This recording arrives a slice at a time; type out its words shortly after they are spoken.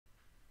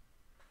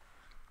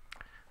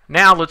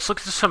Now let's look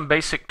at some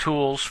basic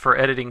tools for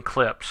editing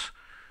clips.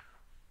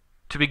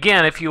 To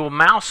begin, if you will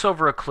mouse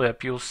over a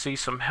clip, you'll see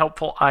some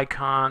helpful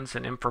icons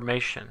and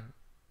information.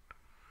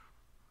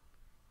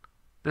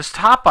 This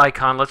top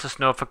icon lets us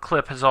know if a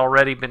clip has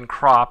already been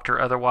cropped or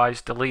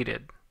otherwise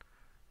deleted.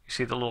 You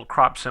see the little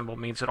crop symbol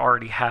means it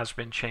already has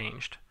been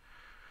changed.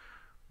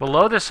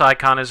 Below this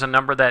icon is a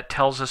number that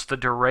tells us the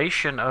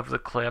duration of the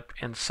clip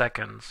in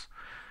seconds.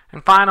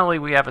 And finally,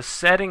 we have a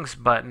settings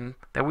button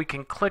that we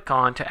can click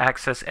on to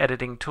access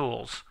editing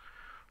tools.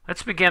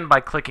 Let's begin by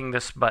clicking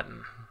this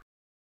button.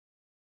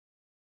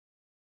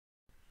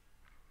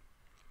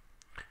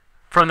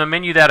 From the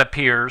menu that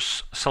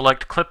appears,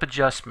 select Clip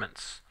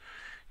Adjustments.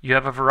 You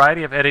have a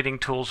variety of editing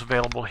tools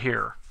available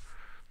here.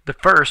 The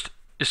first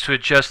is to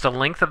adjust the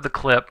length of the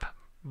clip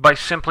by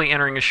simply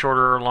entering a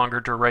shorter or longer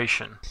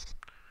duration.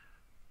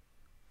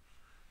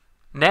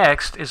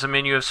 Next is a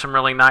menu of some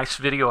really nice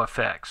video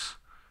effects.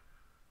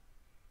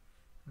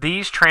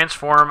 These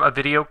transform a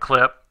video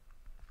clip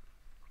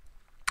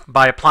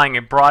by applying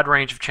a broad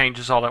range of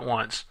changes all at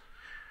once,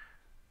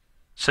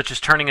 such as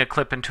turning a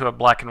clip into a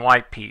black and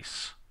white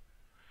piece.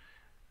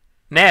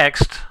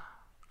 Next,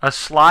 a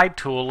slide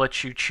tool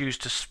lets you choose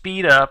to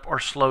speed up or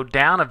slow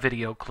down a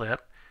video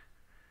clip,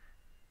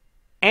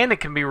 and it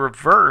can be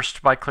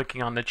reversed by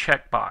clicking on the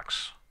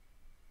checkbox.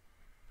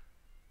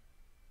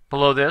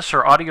 Below this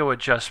are audio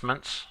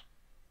adjustments,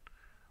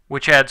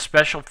 which add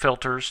special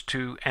filters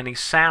to any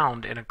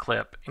sound in a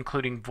clip,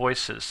 including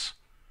voices.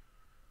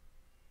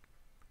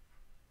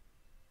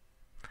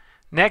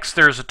 Next,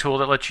 there's a tool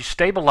that lets you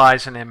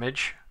stabilize an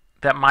image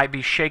that might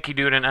be shaky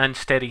due to an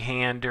unsteady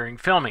hand during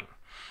filming.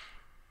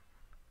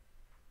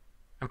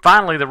 And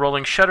finally, the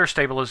rolling shutter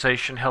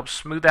stabilization helps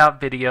smooth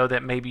out video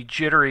that may be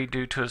jittery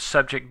due to a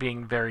subject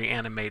being very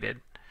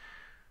animated.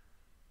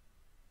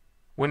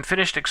 When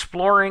finished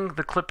exploring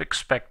the clip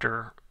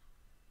inspector,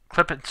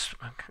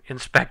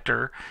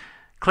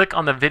 click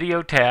on the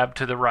Video tab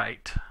to the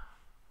right.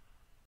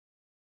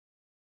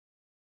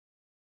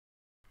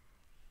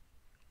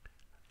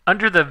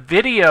 Under the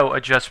Video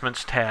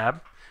Adjustments tab,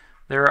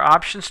 there are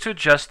options to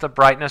adjust the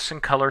brightness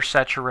and color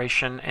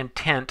saturation and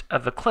tint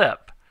of the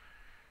clip.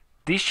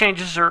 These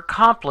changes are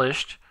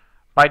accomplished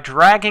by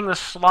dragging the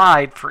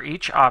slide for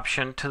each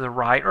option to the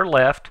right or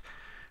left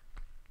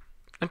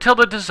until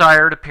the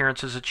desired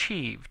appearance is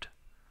achieved.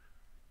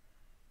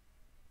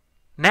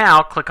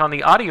 Now click on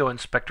the Audio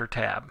Inspector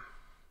tab.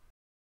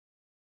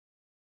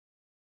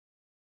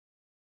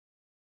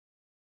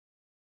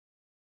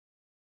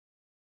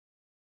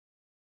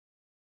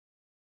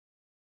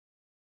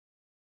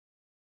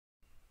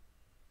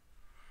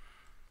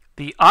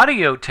 The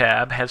Audio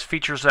tab has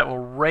features that will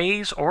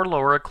raise or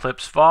lower a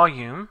clip's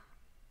volume,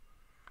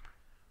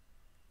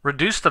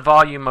 reduce the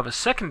volume of a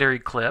secondary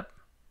clip,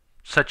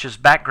 such as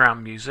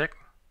background music,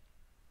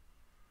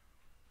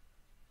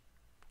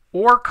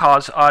 or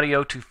cause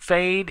audio to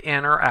fade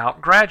in or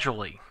out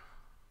gradually.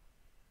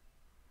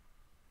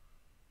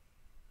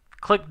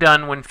 Click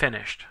Done when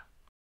finished.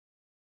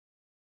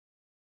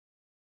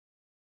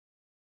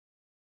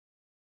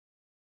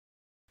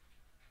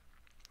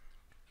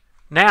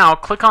 Now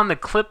click on the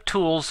Clip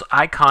Tools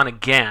icon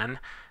again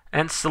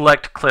and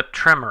select Clip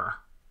Trimmer.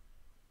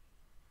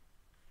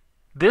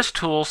 This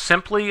tool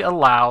simply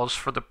allows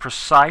for the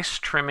precise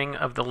trimming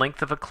of the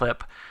length of a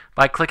clip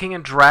by clicking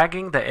and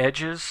dragging the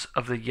edges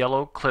of the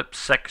yellow clip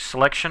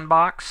selection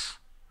box.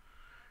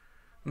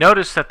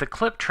 Notice that the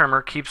clip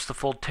trimmer keeps the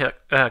full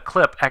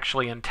clip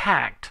actually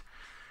intact.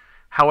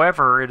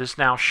 However, it is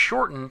now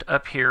shortened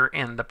up here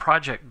in the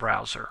project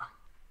browser.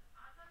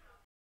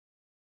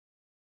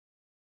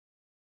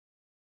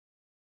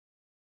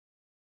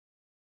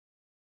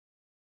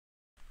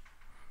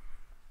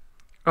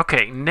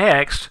 Okay,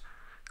 next,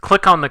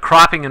 click on the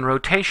cropping and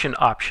rotation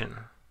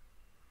option.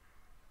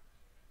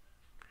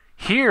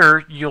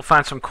 Here you'll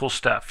find some cool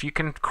stuff. You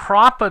can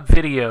crop a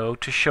video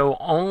to show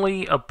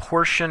only a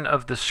portion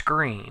of the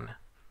screen,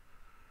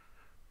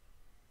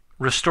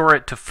 restore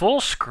it to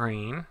full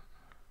screen,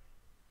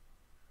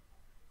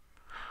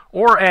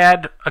 or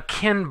add a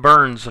Ken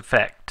Burns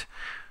effect.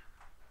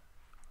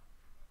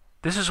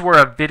 This is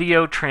where a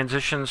video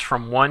transitions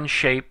from one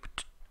shape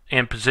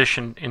and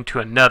position into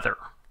another.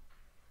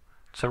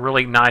 It's a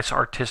really nice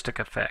artistic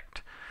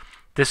effect.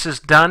 This is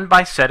done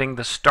by setting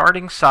the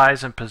starting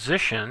size and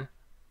position,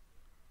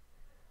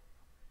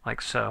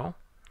 like so,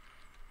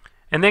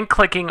 and then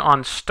clicking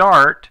on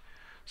Start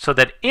so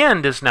that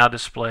End is now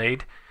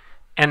displayed,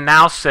 and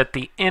now set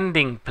the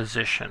ending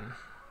position.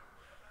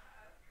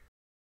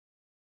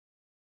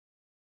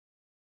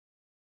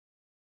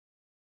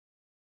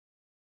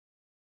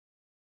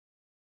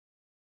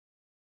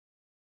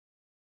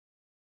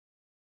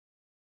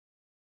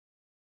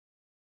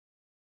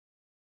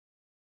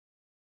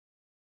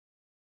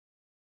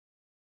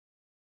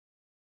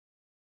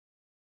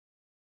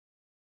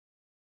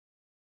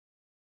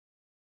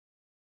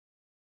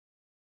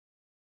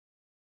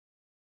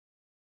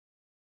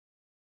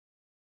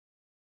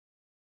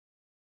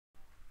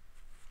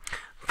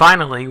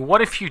 Finally,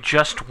 what if you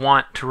just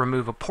want to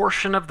remove a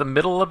portion of the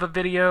middle of a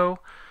video,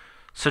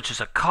 such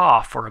as a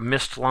cough or a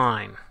missed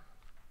line.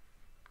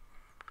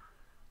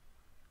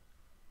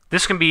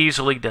 This can be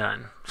easily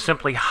done.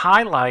 Simply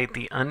highlight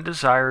the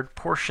undesired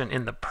portion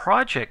in the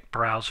project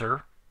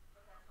browser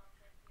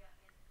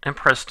and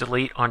press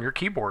delete on your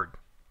keyboard.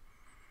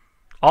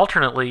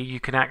 Alternately, you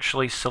can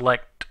actually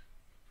select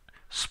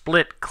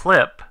split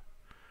clip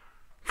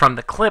from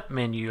the clip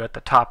menu at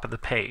the top of the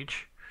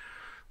page,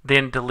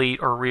 then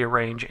delete or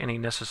rearrange any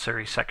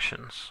necessary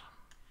sections.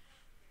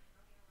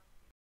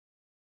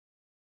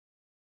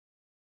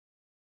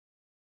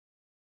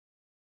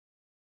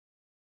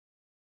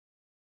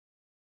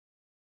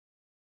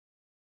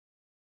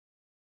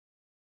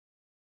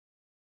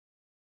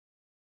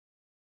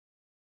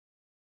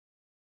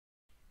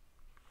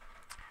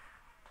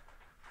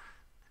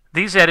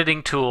 These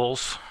editing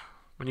tools,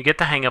 when you get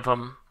the hang of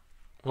them,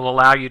 will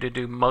allow you to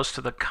do most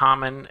of the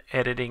common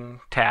editing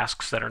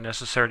tasks that are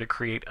necessary to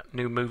create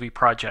new movie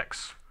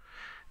projects.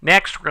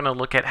 Next, we're going to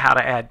look at how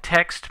to add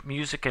text,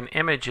 music, and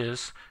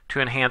images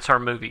to enhance our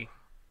movie.